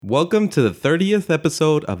Welcome to the 30th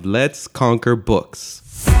episode of Let's Conquer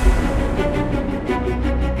Books.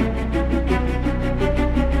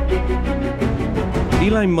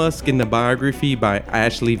 Elon Musk in the biography by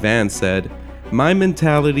Ashley Vance said, "My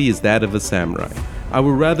mentality is that of a samurai. I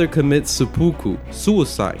would rather commit seppuku,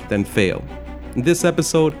 suicide, than fail." In this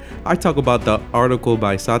episode, I talk about the article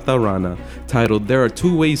by Sata Rana titled, "There are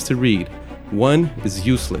two ways to read. One is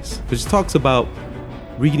useless," which talks about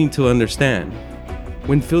reading to understand.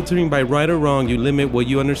 When filtering by right or wrong, you limit what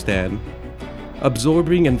you understand.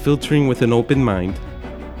 Absorbing and filtering with an open mind.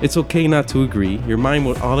 It's okay not to agree. Your mind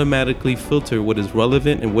will automatically filter what is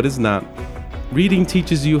relevant and what is not. Reading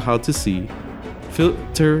teaches you how to see,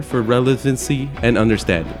 filter for relevancy and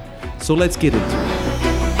understanding. So let's get into it.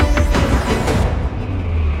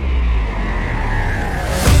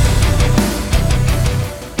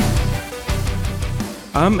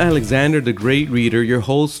 I'm Alexander, the Great Reader, your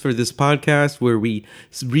host for this podcast where we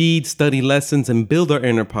read, study lessons, and build our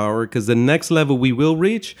inner power because the next level we will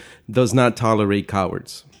reach does not tolerate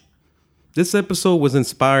cowards. This episode was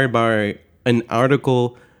inspired by an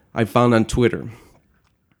article I found on Twitter.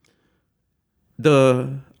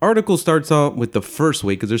 The article starts out with the first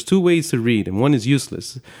way because there's two ways to read and one is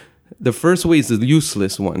useless. The first way is the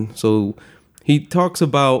useless one. So he talks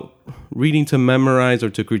about reading to memorize or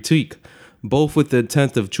to critique, both with the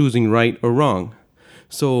intent of choosing right or wrong.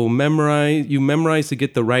 So you memorize to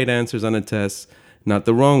get the right answers on a test, not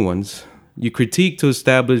the wrong ones. You critique to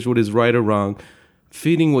establish what is right or wrong,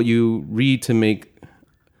 feeding what you read to make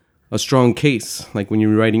a strong case, like when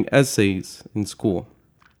you're writing essays in school.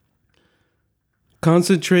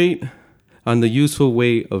 Concentrate on the useful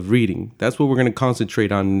way of reading. That's what we're going to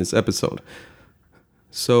concentrate on in this episode.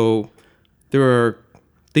 So there are,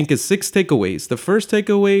 I think it's 6 takeaways. The first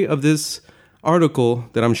takeaway of this article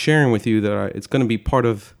that I'm sharing with you, it's going to be part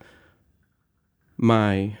of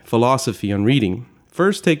my philosophy on reading.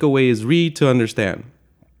 First takeaway is read to understand.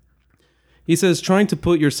 He says, trying to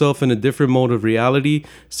put yourself in a different mode of reality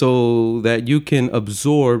so that you can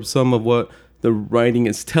absorb some of what the writing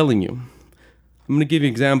is telling you. I'm going to give you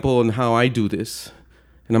an example on how I do this,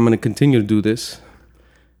 and I'm going to continue to do this.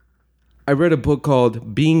 I read a book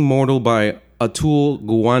called Being Mortal by Atul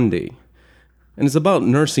Gawande, and it's about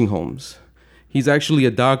nursing homes. He's actually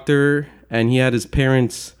a doctor, and he had his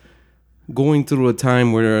parents going through a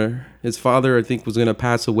time where his father, I think, was going to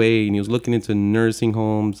pass away, and he was looking into nursing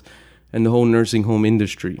homes and the whole nursing home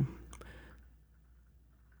industry.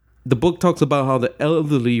 The book talks about how the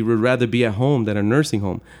elderly would rather be at home than a nursing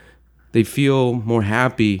home. They feel more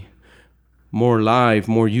happy, more alive,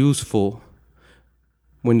 more useful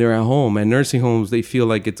when they're at home. At nursing homes, they feel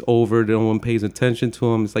like it's over. No one pays attention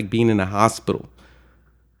to them. It's like being in a hospital.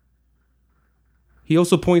 He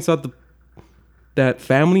also points out that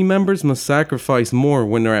family members must sacrifice more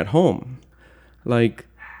when they're at home. Like,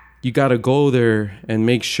 you got to go there and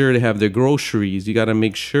make sure they have their groceries. You got to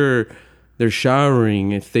make sure they're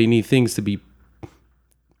showering if they need things to be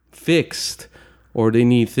fixed or they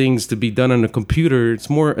need things to be done on a computer. It's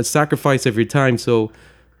more a sacrifice every time. So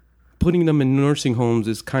putting them in nursing homes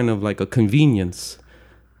is kind of like a convenience.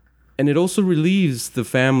 And it also relieves the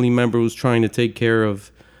family member who's trying to take care of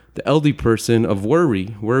the elderly person of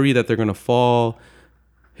worry that they're going to fall,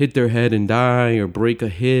 hit their head and die, or break a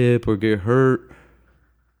hip or get hurt.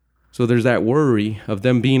 So there's that worry of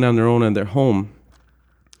them being on their own in their home.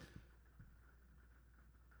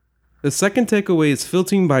 The second takeaway is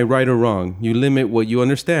filtering by right or wrong. You limit what you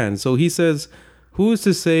understand. So he says, who is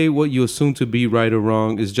to say what you assume to be right or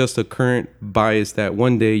wrong is just a current bias that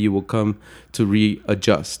one day you will come to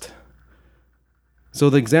readjust? So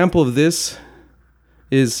the example of this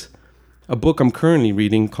is a book I'm currently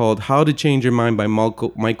reading called How to Change Your Mind by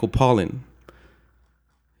Michael Pollan.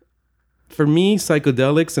 For me,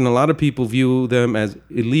 psychedelics, and a lot of people view them as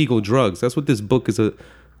illegal drugs. That's what this book is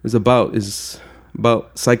about psychedelics.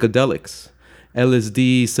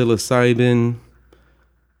 LSD, psilocybin,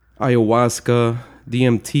 ayahuasca,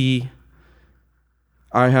 DMT.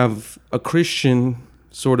 I have a Christian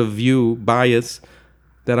sort of bias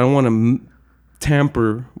that I want to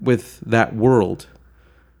tamper with that world.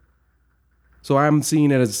 So I'm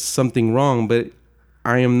seeing it as something wrong, but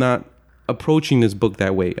I am not approaching this book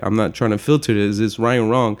that way. I'm not trying to filter it. Is this right or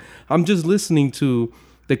wrong? I'm just listening to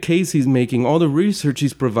the case he's making, all the research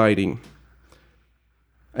he's providing.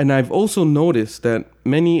 And I've also noticed that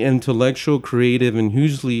many intellectual, creative, and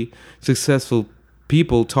hugely successful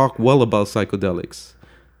people talk well about psychedelics.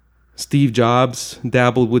 Steve Jobs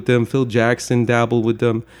dabbled with them. Phil Jackson dabbled with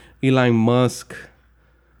them. Elon Musk.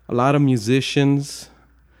 A lot of musicians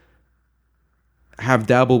have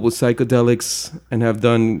dabbled with psychedelics and have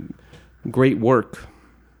done great work.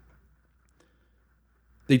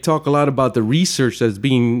 they talk a lot about the research that's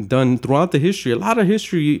being done throughout the history, a lot of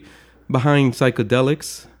history behind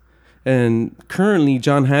psychedelics. And currently,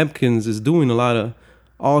 John Hopkins is doing a lot of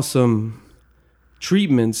awesome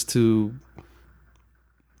treatments to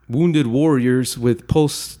wounded warriors with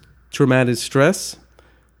post-traumatic stress.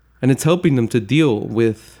 And it's helping them to deal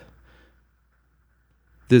with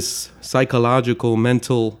this psychological,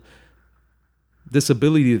 mental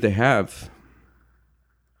disability that they have.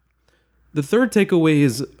 The third takeaway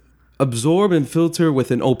is absorb and filter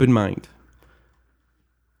with an open mind.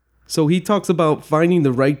 So he talks about finding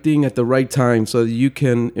the right thing at the right time so that you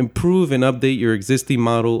can improve and update your existing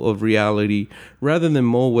model of reality rather than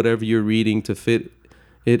mold whatever you're reading to fit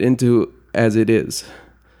it into as it is.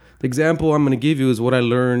 The example I'm going to give you is what I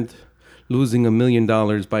learned Losing $1 Million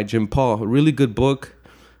by Jim Paul. A really good book.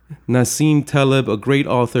 Nassim Taleb, a great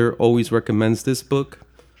author, always recommends this book.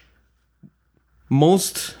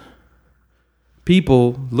 Most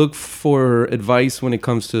people look for advice when it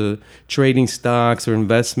comes to trading stocks or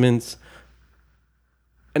investments.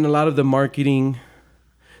 And a lot of the marketing,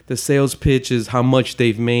 the sales pitch is how much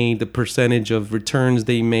they've made, the percentage of returns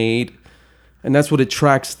they made. And that's what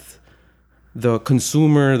attracts the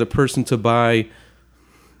consumer, the person to buy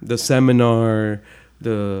the seminar,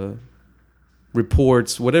 the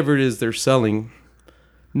reports, whatever it is they're selling.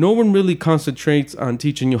 No one really concentrates on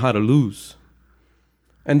teaching you how to lose.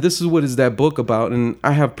 And this is what is that book about. And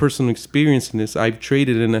I have personal experience in this. I've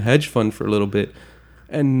traded in a hedge fund for a little bit.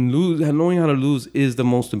 And knowing how to lose is the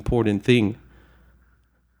most important thing.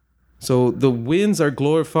 So the wins are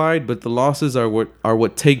glorified, but the losses are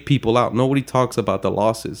what take people out. Nobody talks about the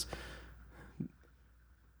losses.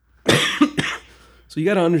 So you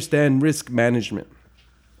got to understand risk management.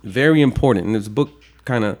 Very important. And this book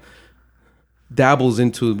kind of dabbles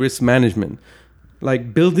into risk management.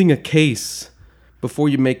 Like building a case before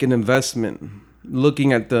you make an investment.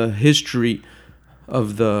 Looking at the history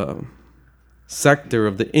of the sector,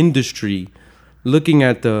 of the industry. Looking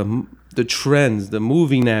at the trends, the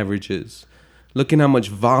moving averages. Looking how much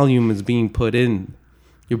volume is being put in.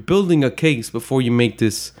 You're building a case before you make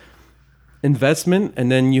this investment,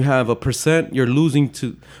 and then you have a percent you're willing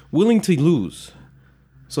to lose.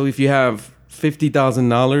 So if you have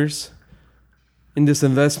 $50,000 in this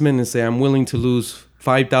investment and say I'm willing to lose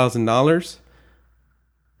 $5,000,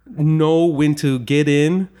 know when to get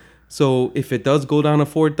in. So if it does go down to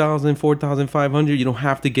 4,000, 4,500, you don't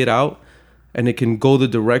have to get out, and it can go the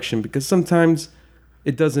direction, because sometimes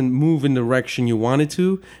it doesn't move in the direction you want it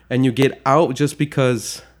to, and you get out just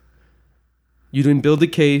because you didn't build a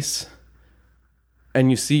case. And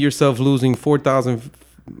you see yourself losing 4,000,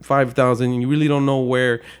 5,000, and you really don't know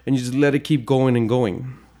where, and you just let it keep going and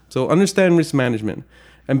going. So understand risk management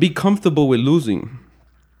and be comfortable with losing.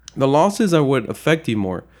 The losses are what affect you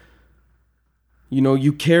more. You know,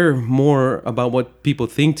 you care more about what people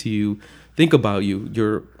think about you,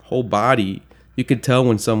 your whole body. You can tell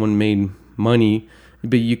when someone made money,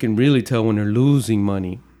 but you can really tell when they're losing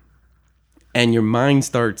money. And your mind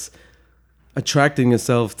starts attracting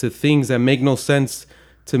yourself to things that make no sense,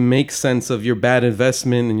 to make sense of your bad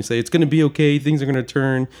investment. And you say, it's going to be okay. Things are going to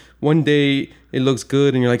turn. One day it looks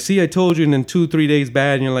good. And you're like, see, I told you. And then 2-3 days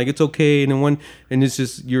bad. And you're like, it's okay. And it's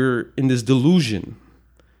just, you're in this delusion.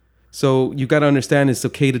 So you got to understand it's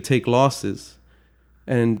okay to take losses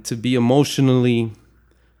and to be emotionally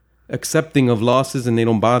accepting of losses, and they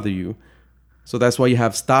don't bother you. So that's why you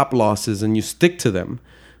have stop losses and you stick to them.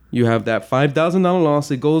 You have that $5,000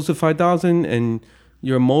 loss. It goes to 5,000, and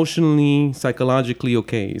you're emotionally, psychologically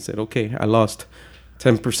okay. You said, okay, I lost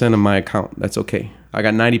 10% of my account. That's okay. I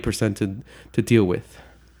got 90% to deal with.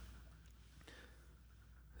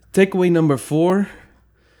 Takeaway number 4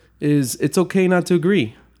 is it's okay not to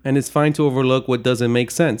agree, and it's fine to overlook what doesn't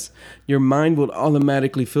make sense. Your mind will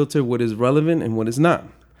automatically filter what is relevant and what is not.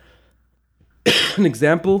 An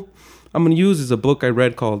example I'm going to use is a book I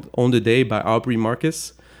read called Own the Day by Aubrey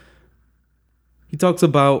Marcus. He talks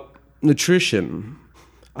about nutrition.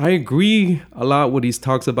 I agree a lot what he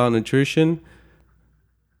talks about nutrition.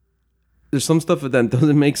 There's some stuff that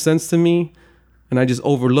doesn't make sense to me, and I just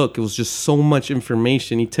overlook. It was just so much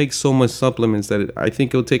information. He takes so much supplements that I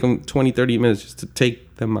think it'll take him 20-30 minutes just to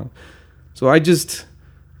take them out. So I just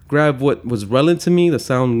grabbed what was relevant to me,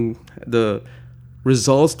 the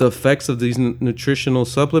results, the effects of these nutritional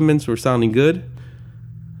supplements were sounding good.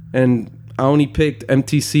 And I only picked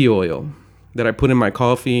MTC oil that I put in my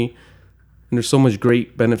coffee. And there's so much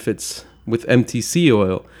great benefits with MTC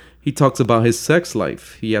oil. He talks about his sex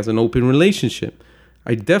life. He has an open relationship.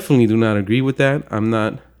 I definitely do not agree with that. I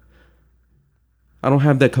don't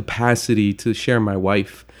have that capacity to share my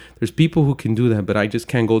wife. There's people who can do that, but I just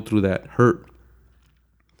can't go through that hurt.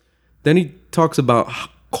 Then he talks about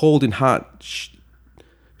cold and hot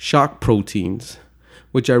shock proteins,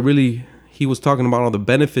 which he was talking about all the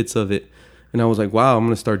benefits of it. And I was like, wow, I'm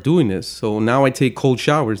going to start doing this. So now I take cold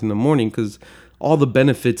showers in the morning because all the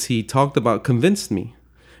benefits he talked about convinced me.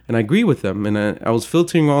 And I agree with them. And I was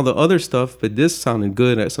filtering all the other stuff, but this sounded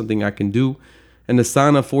good as something I can do. And the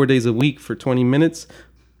sauna 4 days a week for 20 minutes,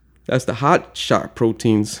 that's the heat shock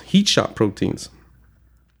proteins.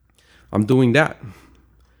 I'm doing that.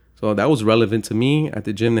 So that was relevant to me. At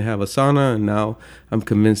the gym, they have a sauna, and now I'm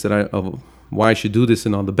convinced of why I should do this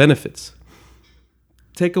and all the benefits.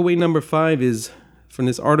 Takeaway number 5 is from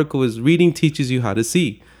this article is reading teaches you how to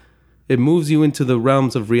see. It moves you into the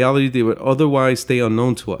realms of reality that would otherwise stay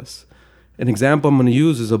unknown to us. An example I'm going to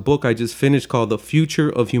use is a book I just finished called The Future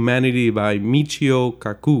of Humanity by Michio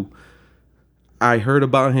Kaku. I heard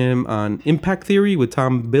about him on Impact Theory with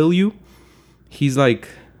Tom Bilyeu. He's like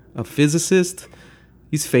a physicist.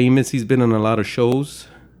 He's famous. He's been on a lot of shows.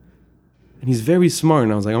 And he's very smart.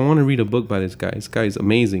 And I was like, I want to read a book by this guy. This guy is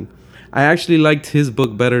amazing. I actually liked his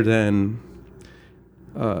book better than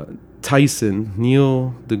Tyson,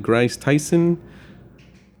 Neil deGrasse Tyson.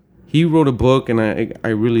 He wrote a book, and I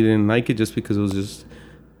really didn't like it just because it was just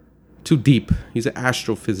too deep. He's an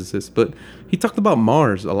astrophysicist, but he talked about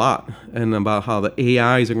Mars a lot and about how the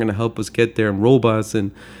AIs are going to help us get there, and robots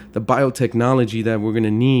and the biotechnology that we're going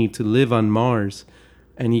to need to live on Mars.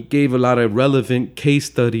 And he gave a lot of relevant case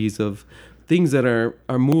studies of things that are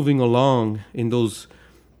moving along in those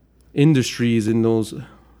industries, in those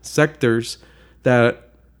sectors that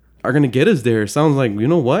are going to get us there. It sounds like, you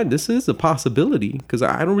know what? This is a possibility, because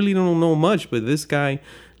I don't know much, but this guy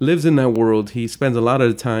lives in that world. He spends a lot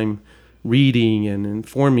of the time reading and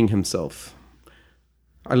informing himself.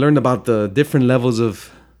 I learned about the different levels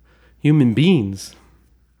of human beings.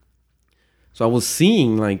 So I was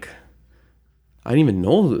seeing, like, I didn't even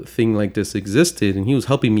know a thing like this existed, and he was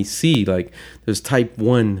helping me see, like, there's type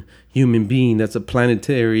 1 human being that's a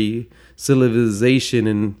planetary civilization,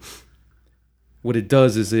 and what it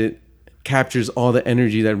does is it captures all the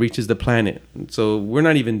energy that reaches the planet. So we're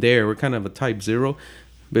not even there. We're kind of a type 0.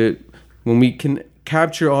 But when we can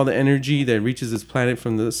capture all the energy that reaches this planet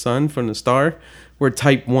from the sun, from the star, we're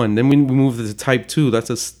type 1. Then we move to type 2. That's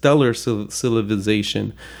a stellar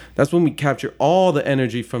civilization. That's when we capture all the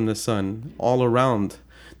energy from the sun all around.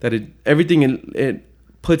 Everything it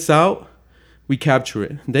puts out, we capture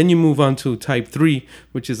it. Then you move on to type 3,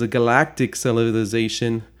 which is a galactic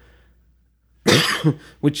civilization,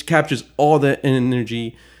 which captures all the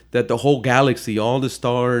energy that the whole galaxy, all the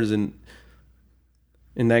stars and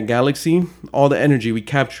in that galaxy, all the energy, we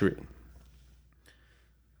capture it.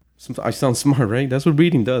 I sound smart, right? That's what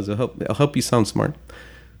reading does. It'll help you sound smart.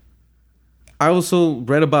 I also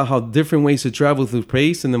read about how different ways to travel through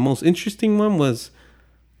space, and the most interesting one was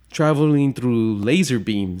traveling through laser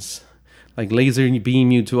beams. Like laser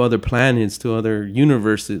beam you to other planets, to other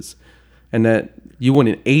universes, and that you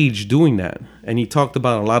wouldn't age doing that. And he talked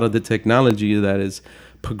about a lot of the technology that is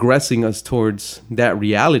progressing us towards that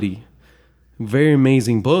reality. Very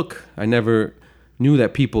amazing book. I never knew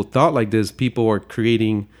that people thought like this. People are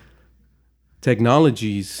creating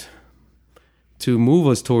technologies to move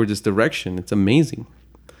us towards this direction. It's amazing.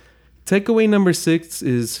 Takeaway number 6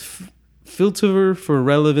 is filter for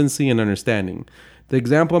relevancy and understanding. The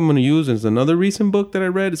example I'm going to use is another recent book that I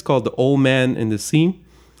read. It's called The Old Man and the Sea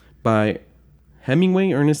by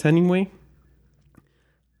Ernest Hemingway.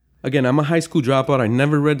 Again, I'm a high school dropout. I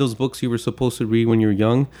never read those books you were supposed to read when you're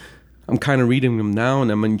young. I'm kind of reading them now,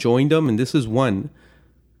 and I'm enjoying them, and this is one.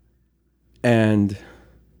 And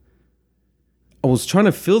I was trying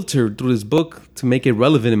to filter through this book to make it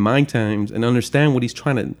relevant in my times and understand what he's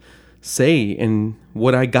trying to say. And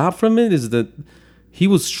what I got from it is that he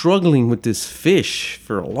was struggling with this fish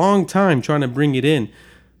for a long time, trying to bring it in.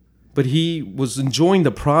 But he was enjoying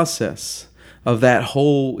the process of that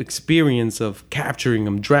whole experience of capturing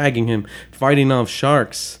him, dragging him, fighting off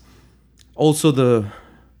sharks. Also, the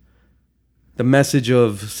message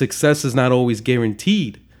of success is not always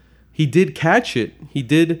guaranteed. He did catch it. He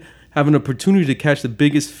did have an opportunity to catch the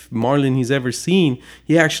biggest marlin he's ever seen.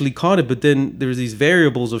 He actually caught it, but then there's these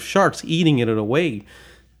variables of sharks eating it away.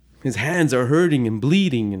 His hands are hurting and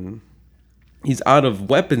bleeding, and he's out of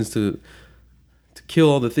weapons to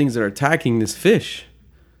kill all the things that are attacking this fish.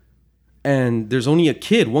 And there's only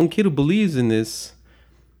one kid who believes in this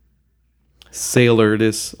sailor,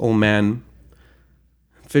 this old man,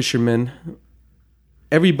 fisherman.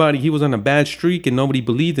 Everybody, he was on a bad streak and nobody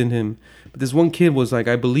believed in him. But this one kid was like,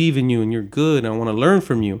 I believe in you and you're good. And I want to learn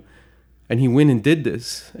from you. And he went and did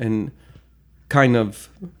this and kind of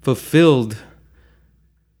fulfilled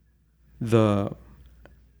the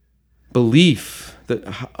belief that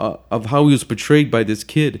of how he was portrayed by this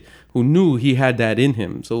kid who knew he had that in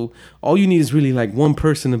him. So all you need is really like one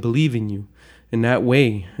person to believe in you in that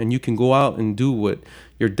way, and you can go out and do what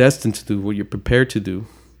you're destined to do, what you're prepared to do.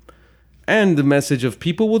 And the message of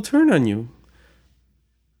people will turn on you.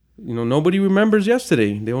 You know, nobody remembers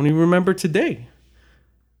yesterday. They only remember today.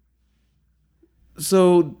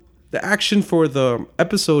 So the action for the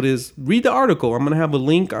episode is read the article. I'm going to have a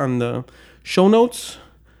link on the show notes.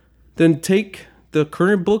 Then take the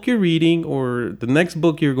current book you're reading or the next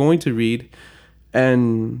book you're going to read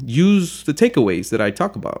and use the takeaways that I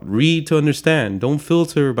talk about. Read to understand. Don't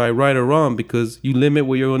filter by right or wrong because you limit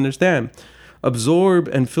what you understand. Absorb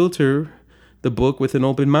and filter the book with an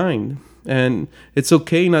open mind. And it's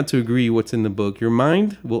okay not to agree what's in the book. Your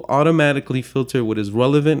mind will automatically filter what is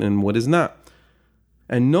relevant and what is not.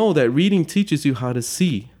 And know that reading teaches you how to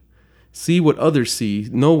see. See what others see.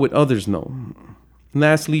 Know what others know.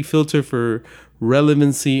 Lastly, filter for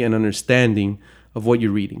relevancy and understanding of what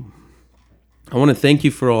you're reading. I want to thank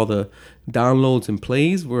you for all the downloads and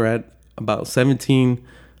plays. We're at about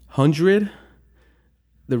 1,700.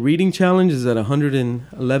 The reading challenge is at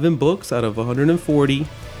 111 books out of 140.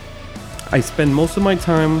 I spend most of my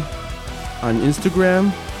time on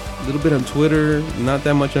Instagram, a little bit on Twitter, not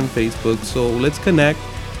that much on Facebook. So let's connect.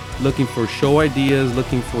 Looking for show ideas,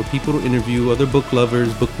 looking for people to interview, other book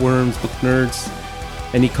lovers, bookworms, book nerds,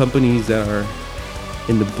 any companies that are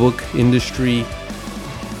in the book industry.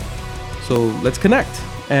 So let's connect,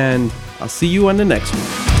 and I'll see you on the next one.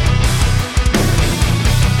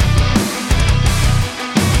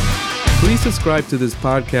 Please subscribe to this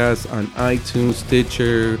podcast on iTunes,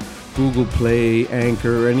 Stitcher, Google Play,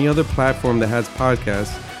 Anchor, or any other platform that has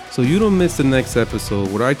podcasts so you don't miss the next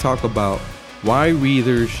episode where I talk about why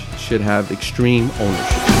readers should have extreme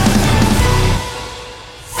ownership.